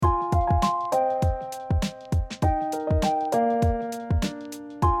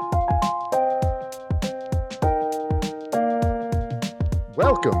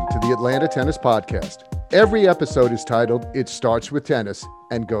Welcome to the Atlanta Tennis Podcast. Every episode is titled It Starts with Tennis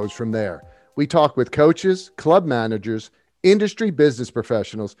and Goes From There. We talk with coaches, club managers, industry business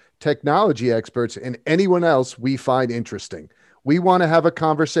professionals, technology experts, and anyone else we find interesting. We want to have a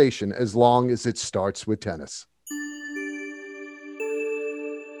conversation as long as it starts with tennis.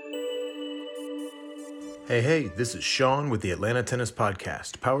 Hey, this is Sean with the Atlanta Tennis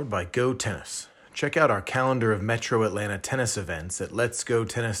Podcast, powered by Go Tennis. Check out our calendar of Metro Atlanta tennis events at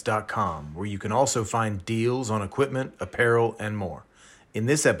letsgotennis.com, where you can also find deals on equipment, apparel, and more. In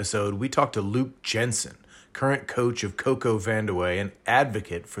this episode, we talk to Luke Jensen, current coach of CoCo Vandeweghe and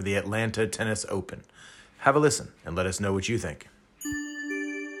advocate for the Atlanta Tennis Open. Have a listen and let us know what you think.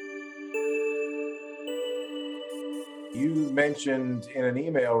 You mentioned in an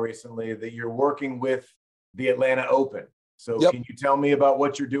email recently that you're working with the Atlanta Open. So Can you tell me about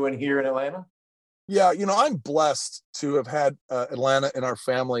what you're doing here in Atlanta? Yeah, I'm blessed to have had Atlanta in our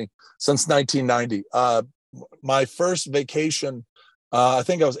family since 1990. My first vacation, I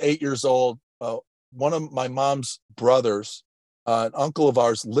think I was 8 years old. One of my mom's brothers, an uncle of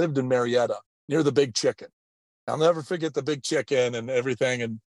ours, lived in Marietta near the Big Chicken. I'll never forget the Big Chicken and everything.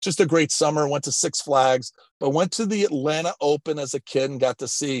 And just a great summer. Went to Six Flags, but went to the Atlanta Open as a kid and got to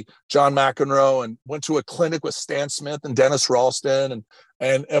see John McEnroe and went to a clinic with Stan Smith and Dennis Ralston.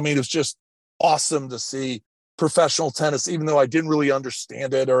 And I mean, it was just awesome to see professional tennis, even though I didn't really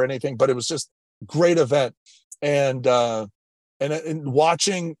understand it or anything, but it was just a great event. And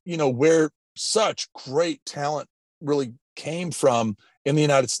watching, where such great talent really came from in the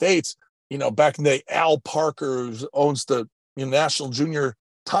United States, back in the day, Al Parker, who owns the national junior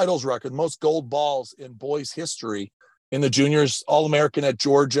titles record, most gold balls in boys history in the juniors, All-American at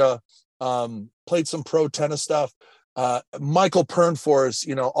Georgia, played some pro tennis stuff. Michael Pernfors,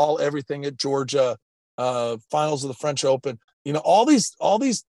 everything at Georgia, finals of the French Open, all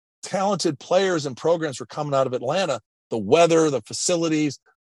these talented players and programs were coming out of Atlanta. The weather, the facilities,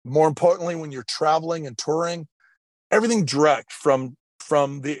 more importantly, when you're traveling and touring, everything direct from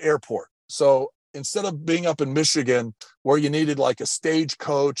the airport. So instead of being up in Michigan where you needed like a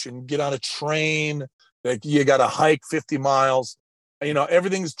stagecoach and get on a train, like you got to hike 50 miles,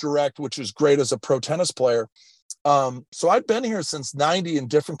 everything's direct, which is great as a pro tennis player. So I've been here since 90 in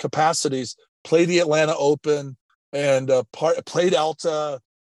different capacities, played the Atlanta Open and played Alta,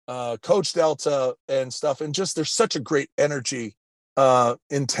 coached Alta and stuff. And just, there's such a great energy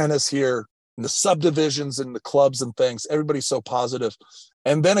in tennis here, in the subdivisions and the clubs and things. Everybody's so positive.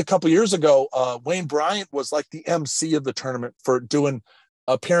 And then a couple of years ago, Wayne Bryant was like the MC of the tournament for doing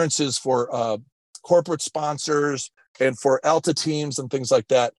appearances for corporate sponsors and for Alta teams and things like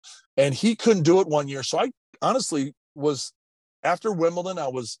that. And he couldn't do it one year. So I honestly was, after Wimbledon, I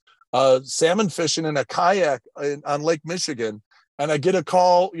was salmon fishing in a kayak on Lake Michigan. And I get a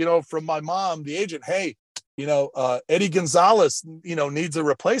call, from my mom, the agent, hey, Eddie Gonzalez, needs a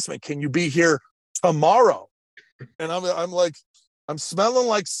replacement. Can you be here tomorrow? And I'm like, I'm smelling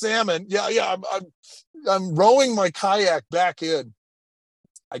like salmon. Yeah. I'm rowing my kayak back in.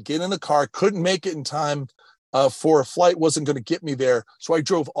 I get in the car, couldn't make it in time for a flight, wasn't going to get me there. So I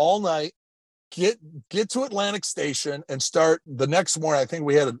drove all night, get to Atlantic Station and start the next morning. I think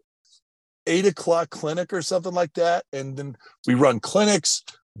we had an 8 o'clock clinic or something like that. And then we run clinics,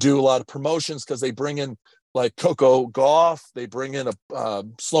 do a lot of promotions because they bring in like Coco Gauff, they bring in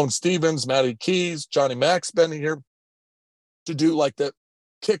Sloane Stevens, Matty Keys, Johnny Mack's been here to do like the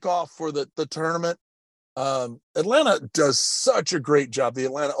kickoff for the tournament. Atlanta does such a great job, the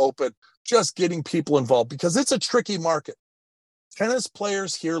Atlanta Open, just getting people involved because it's a tricky market. Tennis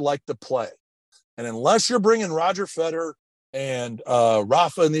players here like to play. And unless you're bringing Roger Federer and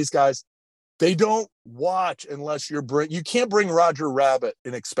Rafa and these guys, they don't watch unless you can't bring Roger Rabbit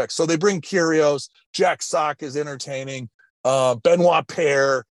and expect. So they bring Kyrgios, Jack Sock is entertaining, Benoit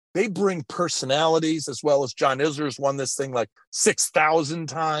Paire. They bring personalities as well as John Isner's won this thing like 6,000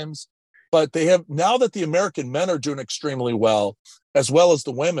 times. But they have, now that the American men are doing extremely well as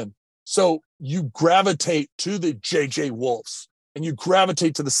the women. So you gravitate to the JJ Wolfs and you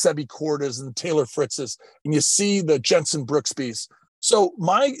gravitate to the Sebi Kordas and the Taylor Fritzes and you see the Jensen Brooksbys. So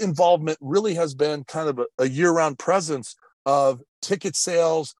my involvement really has been kind of a year-round presence of ticket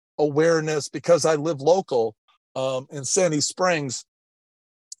sales, awareness, because I live local in Sandy Springs.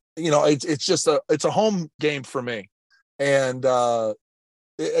 It's just it's a home game for me. And I'm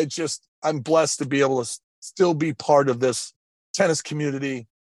blessed to be able to still be part of this tennis community.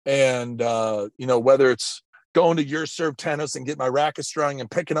 And, whether it's going to Your Serve Tennis and get my racket strung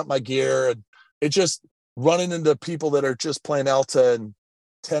and picking up my gear, and it just running into people that are just playing Alta, and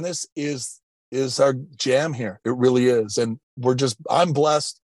tennis is is our jam here. It really is. And I'm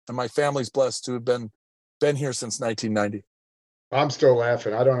blessed, and my family's blessed to have been here since 1990. I'm still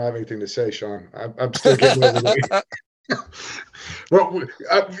laughing. I don't have anything to say, Sean. I'm still getting over it. Well,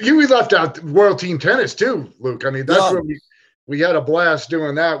 you left out World Team Tennis too, Luke. I mean, that's where we had a blast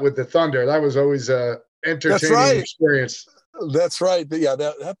doing that with the Thunder. That was always a entertaining experience. That's right. But yeah,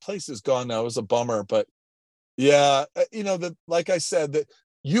 that place is gone now. It was a bummer, but yeah, like I said, that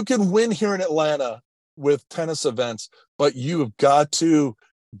you can win here in Atlanta with tennis events, but you have got to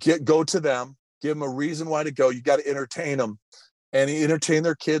go to them, give them a reason why to go. You got to entertain them and entertain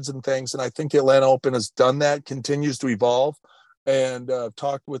their kids and things. And I think the Atlanta Open has done that, continues to evolve, and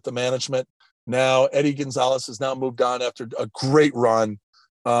talked with the management. Now Eddie Gonzalez has now moved on after a great run,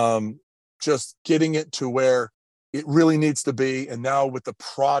 just getting it to where it really needs to be. And now with the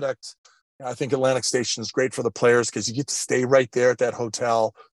product, I think Atlantic Station is great for the players because you get to stay right there at that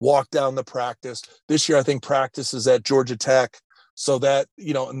hotel, walk down the practice. This year, I think practice is at Georgia Tech, so that,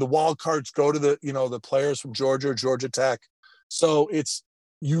 and the wild cards go to the players from Georgia Tech. So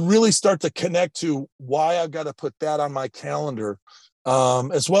you really start to connect to why I've got to put that on my calendar,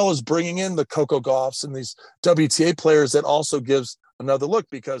 as well as bringing in the CoCo Gauffs and these WTA players. That also gives another look,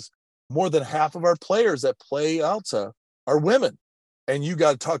 because more than half of our players that play Alta are women. And you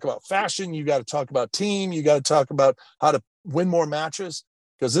got to talk about fashion. You got to talk about team. You got to talk about how to win more matches,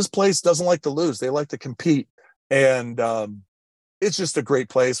 because this place doesn't like to lose. They like to compete. And it's just a great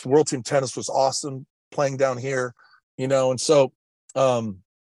place. World Team Tennis was awesome playing down here, and so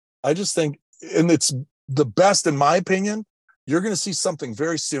I just think, and it's the best, in my opinion. You're going to see something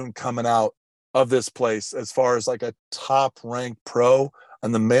very soon coming out of this place as far as like a top ranked pro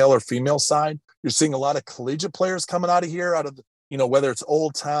on the male or female side. You're seeing a lot of collegiate players coming out of here, out of whether it's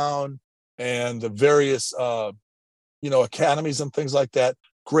Old Town and the various, academies and things like that.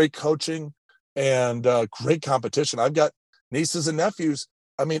 Great coaching and great competition. I've got nieces and nephews.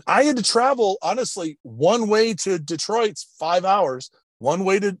 I mean, I had to travel, honestly, one way to Detroit's 5 hours. One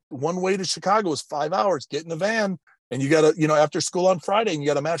way to Chicago is 5 hours. Get in a van, and you got to, after school on Friday, and you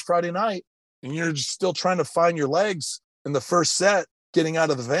got a match Friday night, and you're just still trying to find your legs in the first set, getting out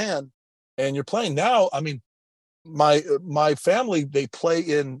of the van, and you're playing. Now, I mean, my family, they play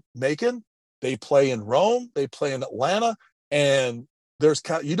in Macon, they play in Rome, they play in Atlanta, and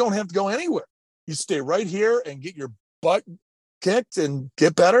you don't have to go anywhere. You stay right here and get your butt kicked and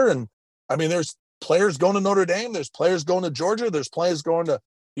get better. And I mean, there's players going to Notre Dame, there's players going to Georgia, there's players going to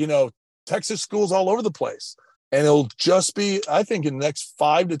Texas schools all over the place. And it'll just be, I think, in the next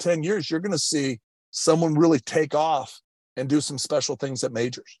 5 to 10 years, you're going to see someone really take off and do some special things at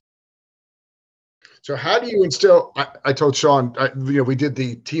majors. So how do you instill? I told Sean, we did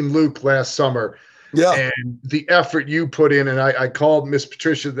the Team Luke last summer, and the effort you put in. And I called Miss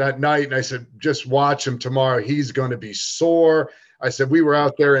Patricia that night, and I said, just watch him tomorrow. He's going to be sore. I said, we were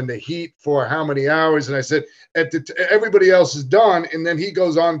out there in the heat for how many hours? And I said, everybody else is done. And then he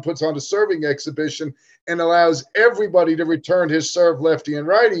goes on, puts on a serving exhibition and allows everybody to return his serve lefty and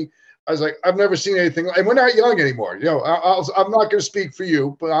righty. I was like, I've never seen anything. And we're not young anymore. I'm not going to speak for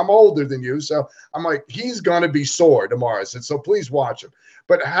you, but I'm older than you. So I'm like, he's going to be sore tomorrow. I said, so please watch him.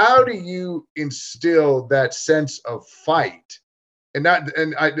 But how do you instill that sense of fight? And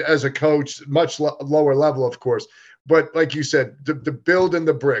as a coach, much lower level, of course. But like you said, the building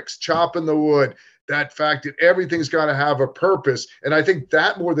the bricks, chopping the wood, that fact that everything's got to have a purpose. And I think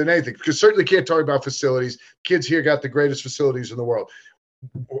that more than anything, because certainly can't talk about facilities. Kids here got the greatest facilities in the world.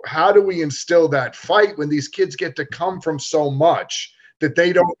 How do we instill that fight when these kids get to come from so much that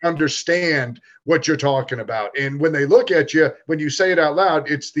they don't understand what you're talking about? And when they look at you, when you say it out loud,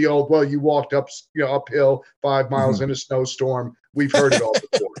 it's the old, well, you walked uphill 5 miles in a snowstorm. We've heard it all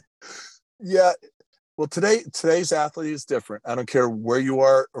before. Yeah. Well, today's athlete is different. I don't care where you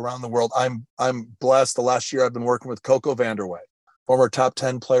are around the world. I'm blessed. The last year I've been working with CoCo Vandeweghe, former top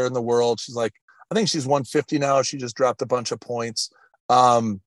 10 player in the world. I think she's 150 now. She just dropped a bunch of points.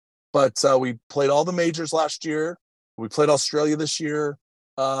 But we played all the majors last year. We played Australia this year.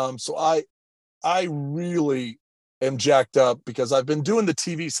 So I really am jacked up because I've been doing the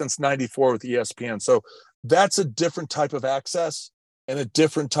TV since 94 with ESPN. So that's a different type of access and a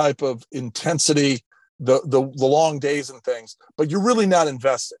different type of intensity, the long days and things, but you're really not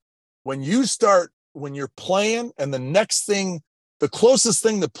invested. When you're playing, and the closest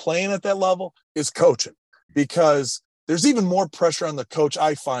thing to playing at that level is coaching, because there's even more pressure on the coach,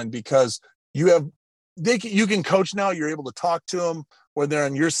 I find, because you can coach now. You're able to talk to them when they're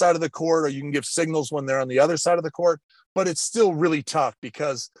on your side of the court, or you can give signals when they're on the other side of the court, but it's still really tough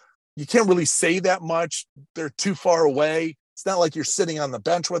because you can't really say that much. They're too far away. It's not like you're sitting on the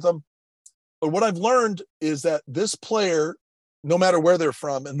bench with them. But what I've learned is that this player, no matter where they're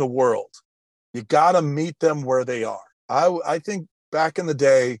from in the world, you got to meet them where they are. I think back in the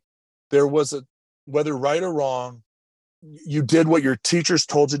day, there was whether right or wrong, you did what your teachers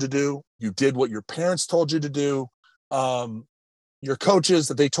told you to do. You did what your parents told you to do. Your coaches,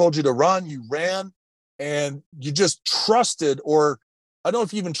 that they told you to run, you ran, and you just trusted, or I don't know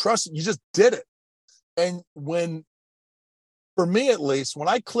if you even trusted, you just did it. And for me at least, when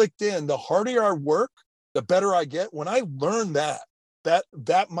I clicked in, the harder I work, the better I get. When I learned that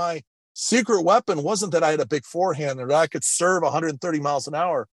my secret weapon wasn't that I had a big forehand or that I could serve 130 miles an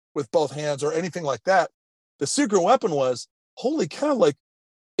hour with both hands or anything like that. The secret weapon was, holy cow, like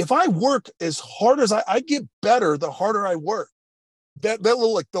if I work as hard as I get better, the harder I work. That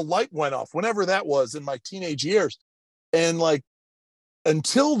little, like, the light went off whenever that was in my teenage years. And like,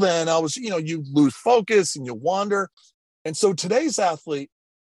 until then I was, you lose focus and you wander. And so today's athlete,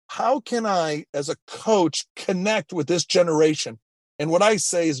 how can I, as a coach, connect with this generation? And what I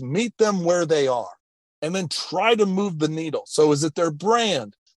say is meet them where they are and then try to move the needle. So is it their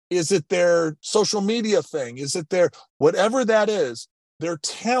brand? Is it their social media thing? Is it their, whatever that is, their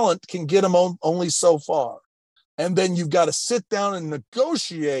talent can get them only so far. And then you've got to sit down and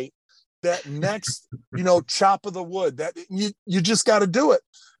negotiate that next, chop of the wood. That you just got to do it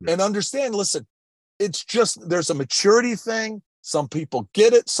and understand, listen, it's just, there's a maturity thing. Some people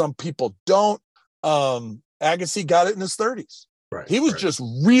get it, some people don't. Agassi got it in his 30s. Right. He was just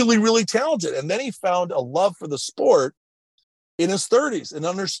really, really talented. And then he found a love for the sport in his 30s, an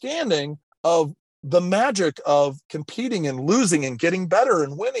understanding of the magic of competing and losing and getting better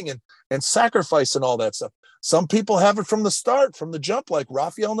and winning and sacrifice and all that stuff. Some people have it from the start, from the jump, like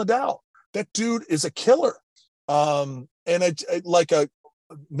Rafael Nadal. That dude is a killer. And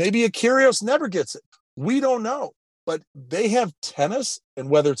maybe a Kyrgios never gets it. We don't know. But they have tennis, and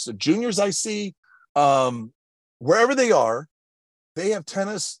whether it's the juniors I see, wherever they are, they have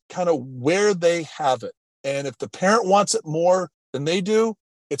tennis kind of where they have it. And if the parent wants it more than they do,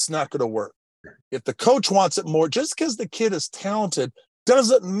 it's not going to work. If the coach wants it more, just because the kid is talented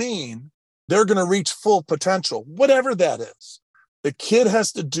doesn't mean they're going to reach full potential, whatever that is. The kid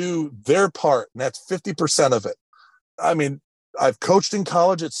has to do their part, and that's 50% of it. I mean, I've coached in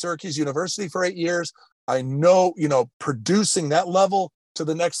college at Syracuse University for 8 years. I know, producing that level to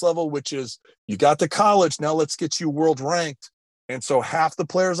the next level, which is you got to college, now let's get you world ranked. And so half the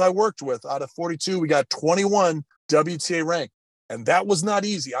players I worked with out of 42, we got 21 WTA ranked. And that was not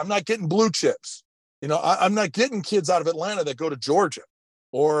easy. I'm not getting blue chips. I'm not getting kids out of Atlanta that go to Georgia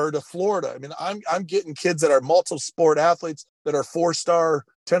or to Florida. I mean, I'm getting kids that are multiple sport athletes that are 4-star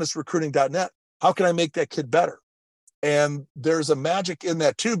tennisrecruiting.net. How can I make that kid better? And there's a magic in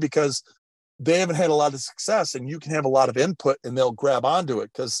that too, because they haven't had a lot of success, and you can have a lot of input and they'll grab onto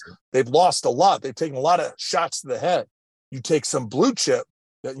it because they've lost a lot. They've taken a lot of shots to the head. You take some blue chip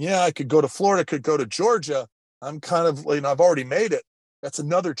that, I could go to Florida, could go to Georgia. I'm kind of, I've already made it. That's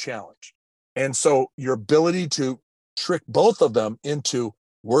another challenge. And so your ability to trick both of them into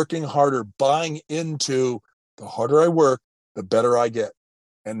working harder, buying into the harder I work, the better I get.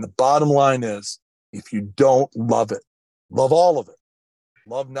 And the bottom line is, if you don't love it, love all of it.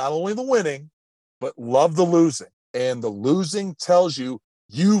 Love not only the winning, but love the losing. And the losing tells you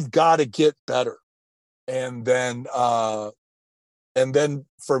you've got to get better. And then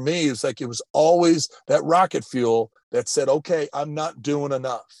for me, it's like, it was always that rocket fuel that said, okay, I'm not doing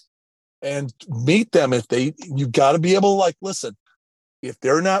enough. And meet them you've got to be able to, listen, if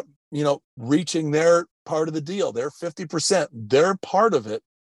they're not, reaching their part of the deal, they're 50%, they're part of it.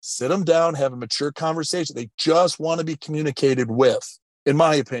 Sit them down, have a mature conversation. They just want to be communicated with, in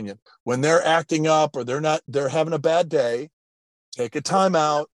my opinion. When they're acting up or they're having a bad day, take a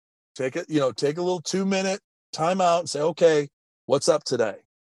timeout, take a little 2-minute timeout and say, okay, what's up today?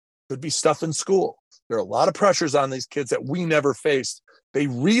 Could be stuff in school. There are a lot of pressures on these kids that we never faced. They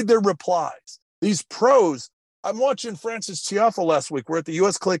read their replies. These pros, I'm watching Francis Tiafoe last week. We're at the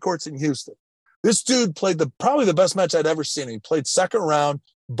U.S. clay courts in Houston. This dude played probably the best match I'd ever seen. He played second round,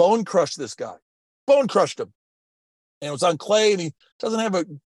 bone crushed this guy. Bone crushed him. And it was on clay, and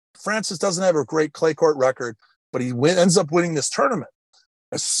Francis doesn't have a great clay court record, but he ends up winning this tournament.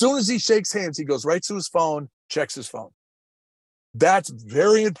 As soon as he shakes hands, he goes right to his phone, checks his phone. That's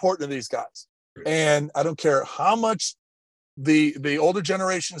very important to these guys. And I don't care how much the older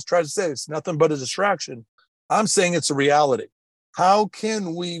generations try to say it's nothing but a distraction. I'm saying it's a reality. How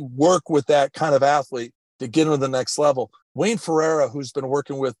can we work with that kind of athlete to get him to the next level? Wayne Ferreira, who's been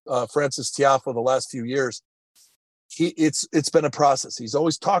working with Francis Tiafoe the last few years, it's been a process. He's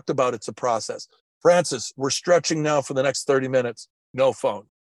always talked about it's a process. Francis, we're stretching now for the next 30 minutes. No phone.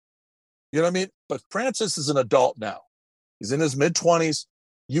 You know what I mean? But Francis is an adult now. He's in his mid-20s.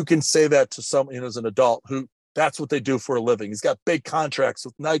 You can say that to someone who's an adult who that's what they do for a living. He's got big contracts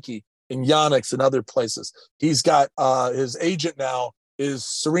with Nike and Yonex and other places. He's got his agent now is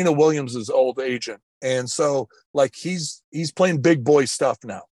Serena Williams' old agent. And so like he's playing big boy stuff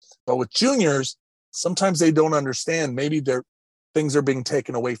now. But with juniors, sometimes they don't understand. Maybe their things are being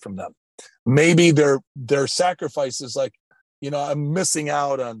taken away from them. Maybe their sacrifices, like, I'm missing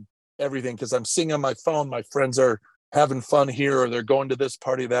out on everything because I'm seeing on my phone my friends are having fun here or they're going to this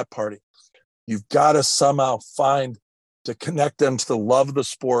party, that party. You've got to somehow find to connect them to the love of the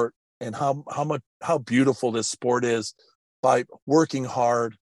sport and how beautiful this sport is by working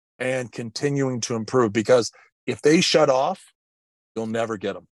hard and continuing to improve. Because if they shut off, you'll never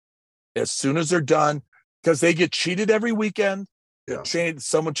get them. As soon as they're done, because they get cheated every weekend. Yeah.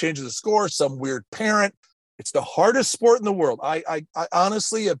 Someone changes the score, some weird parent. It's the hardest sport in the world. I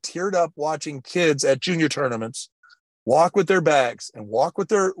honestly have teared up watching kids at junior tournaments walk with their bags and walk with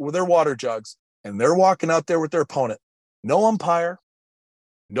their water jugs, and they're walking out there with their opponent. No umpire,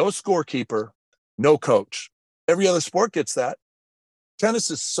 no scorekeeper, no coach. Every other sport gets that.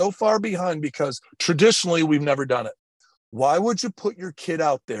 Tennis is so far behind because traditionally we've never done it. Why would you put your kid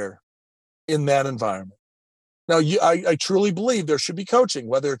out there in that environment? Now, I truly believe there should be coaching,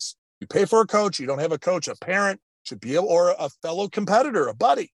 whether it's you pay for a coach, you don't have a coach, a parent should be able, or a fellow competitor, a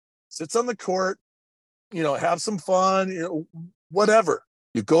buddy, sits on the court, have some fun, whatever.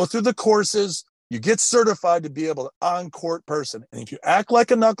 You go through the courses, you get certified to be able to on-court person. And if you act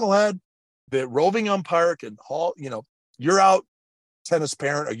like a knucklehead, the roving umpire can haul, you're out tennis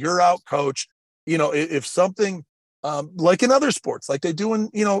parent or you're out coach. If something like in other sports, like they do in,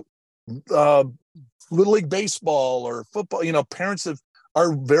 Little League baseball or football, parents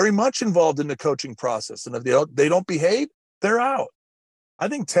are very much involved in the coaching process. And if they don't behave, they're out. I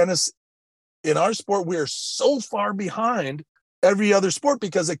think tennis in our sport, we are so far behind every other sport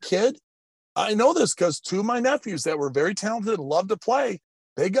because a kid, I know this because two of my nephews that were very talented and loved to play,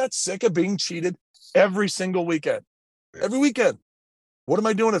 they got sick of being cheated every single weekend. Every weekend. What am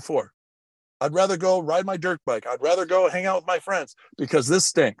I doing it for? I'd rather go ride my dirt bike. I'd rather go hang out with my friends because this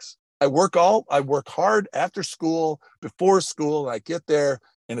stinks. I work hard after school, before school, and I get there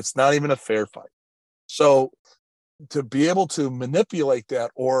and it's not even a fair fight. So to be able to manipulate that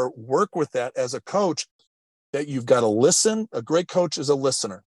or work with that as a coach, that you've got to listen. A great coach is a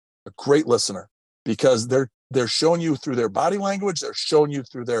listener, a great listener, because they're showing you through their body language. They're showing you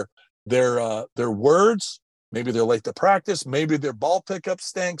through their words. Maybe they're late to practice. Maybe their ball pickup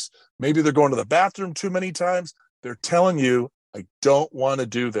stinks. Maybe they're going to the bathroom too many times. They're telling you, I don't want to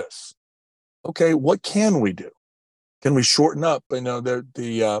do this. Okay, what can we do? Can we shorten up?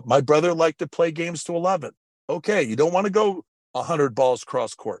 My brother liked to play games to 11. Okay, you don't want to go 100 balls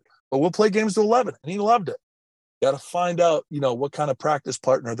cross court, but we'll play games to 11, and he loved it. Got to find out, what kind of practice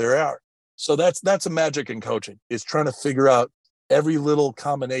partner there are. So that's a magic in coaching, is trying to figure out every little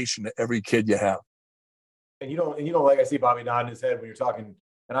combination to every kid you have. And you don't like, I see Bobby nodding his head when you're talking,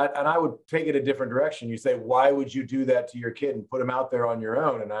 and I would take it a different direction. You say, why would you do that to your kid and put him out there on your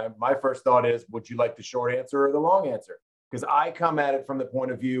own? And my first thought is, would you like the short answer or the long answer? Because I come at it from the point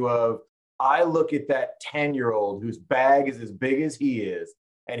of view of, I look at that 10-year-old whose bag is as big as he is,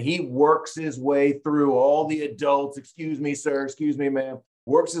 and he works his way through all the adults, excuse me, sir, excuse me, ma'am,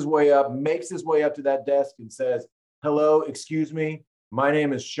 works his way up, makes his way up to that desk and says, hello, excuse me, my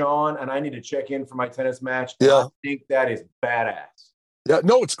name is Sean, and I need to check in for my tennis match. Yeah. I think that is badass. Yeah,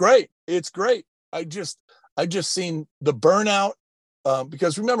 no, it's great. It's great. I just seen the burnout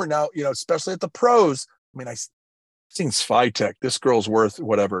because remember now, especially at the pros, I seen Swiatek. This girl's worth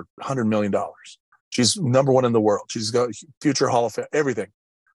whatever, $100 million. She's number one in the world. She's got future Hall of Fame, everything.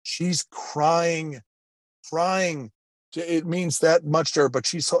 She's crying. It means that much to her, but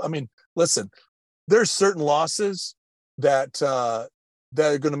listen, there's certain losses that are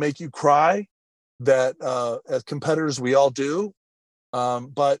going to make you cry, that as competitors we all do.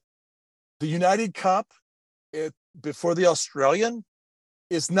 But the United Cup before the Australian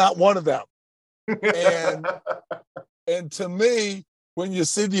is not one of them. And to me, when you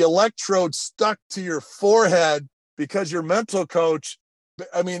see the electrode stuck to your forehead because your mental coach,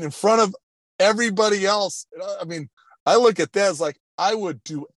 in front of everybody else, I look at that as like, I would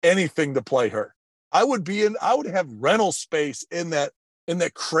do anything to play her. I would have rental space in that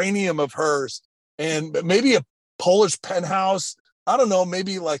cranium of hers, and maybe a Polish penthouse. I don't know,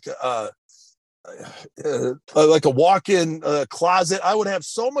 maybe like a walk-in closet. I would have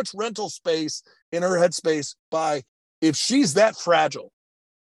so much rental space in her headspace if she's that fragile,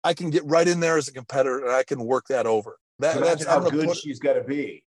 I can get right in there as a competitor and I can work that over. That's how good she's got to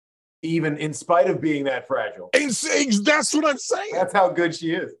be. even in spite of being that fragile. And that's what I'm saying. That's how good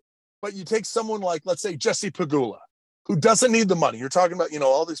she is. But you take someone like, let's say, Jessie Pegula, who doesn't need the money. You're talking about,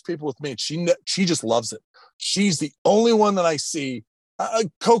 all these people with me. She just loves it. She's the only one that I see,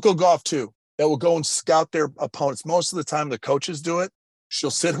 CoCo Gauff too, that will go and scout their opponents. Most of the time, the coaches do it. She'll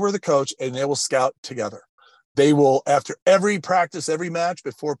sit with the coach, and they will scout together. They will, after every practice, every match,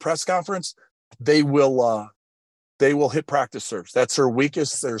 before press conference, they will hit practice serves. That's her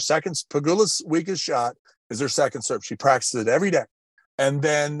weakest, Pegula's weakest shot is her second serve. She practices it every day. And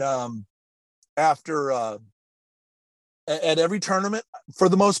then after at every tournament, for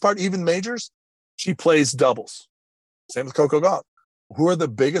the most part, even majors, she plays doubles. Same with CoCo Gauff. Who are the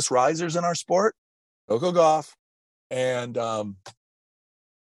biggest risers in our sport? CoCo Gauff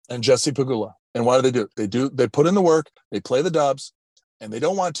and Jessie Pegula. And why do? They put in the work, they play the dubs, and they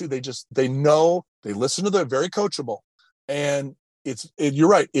don't want to. They know, they listen to they're very coachable. And you're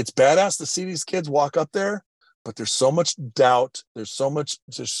right. It's badass to see these kids walk up there, but there's so much doubt. There's so much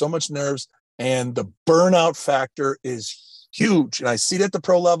nerves, and the burnout factor is huge. And I see it at the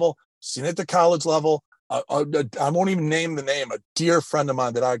pro level, seen it at the college level. I won't even name the name. A dear friend of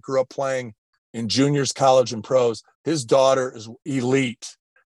mine that I grew up playing in juniors, college, and pros. His daughter is elite,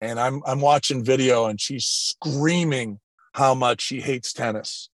 and I'm watching video, and she's screaming how much she hates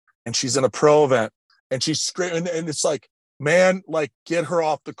tennis, and she's in a pro event, and she's screaming, and it's like, man, like, get her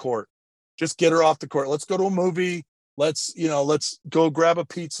off the court. Just get her off the court. Let's go to a movie. Let's go grab a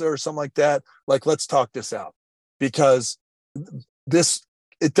pizza or something like that. Like, let's talk this out, because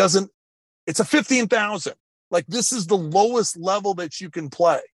it's a 15,000. Like, this is the lowest level that you can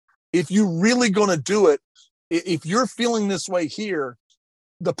play. If you're really going to do it, if you're feeling this way here,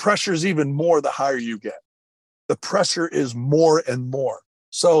 the pressure is even more the higher you get. The pressure is more and more.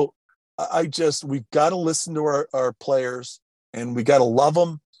 So we've got to listen to our players, and we got to love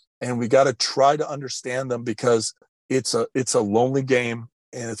them, and we got to try to understand them, because it's a lonely game,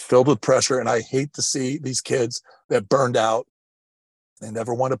 and it's filled with pressure. And I hate to see these kids that burned out and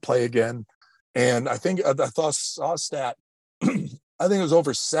never want to play again. And I saw a stat. I think it was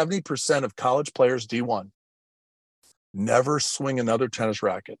over 70% of college players, D1, never swing another tennis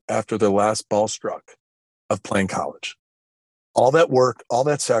racket after their last ball struck of playing college. All that work, all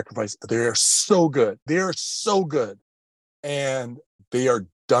that sacrifice, they are so good. They are so good. And they are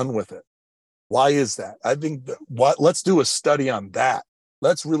done with it. Why is that? I think let's do a study on that.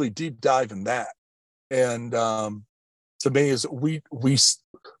 Let's really deep dive in that. And to me, is we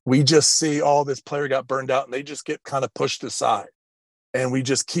just see, this player got burned out, and they just get kind of pushed aside, and we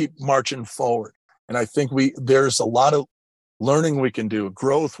just keep marching forward. And I think there's a lot of learning we can do,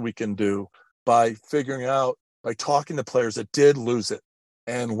 growth we can do by figuring out, by talking to players that did lose it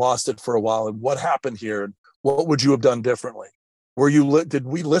and lost it for a while, and what happened here, and what would you have done differently? Did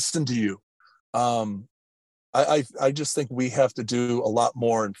we listen to you? I just think we have to do a lot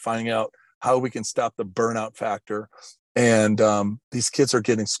more in finding out how we can stop the burnout factor. And these kids are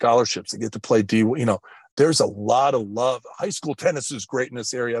getting scholarships. They get to play there's a lot of love. High school tennis is great in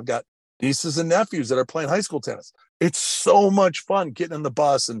this area. I've got nieces and nephews that are playing high school tennis. It's so much fun getting in the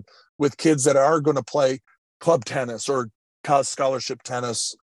bus and with kids that are going to play club tennis or scholarship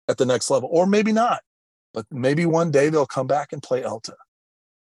tennis at the next level, or maybe not. But maybe one day they'll come back and play ELTA.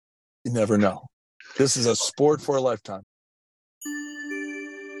 You never know. This is a sport for a lifetime.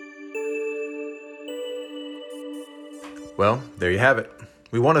 Well, there you have it.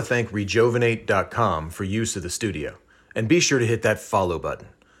 We want to thank Rejuvenate.com for use of the studio. And be sure to hit that follow button.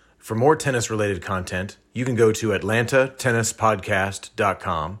 For more tennis-related content, you can go to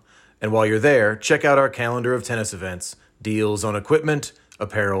AtlantaTennisPodcast.com. And while you're there, check out our calendar of tennis events, deals on equipment,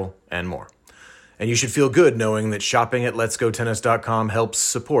 apparel, and more. And you should feel good knowing that shopping at letsgotennis.com helps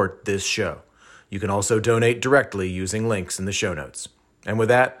support this show. You can also donate directly using links in the show notes. And with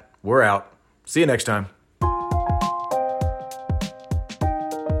that, we're out. See you next time.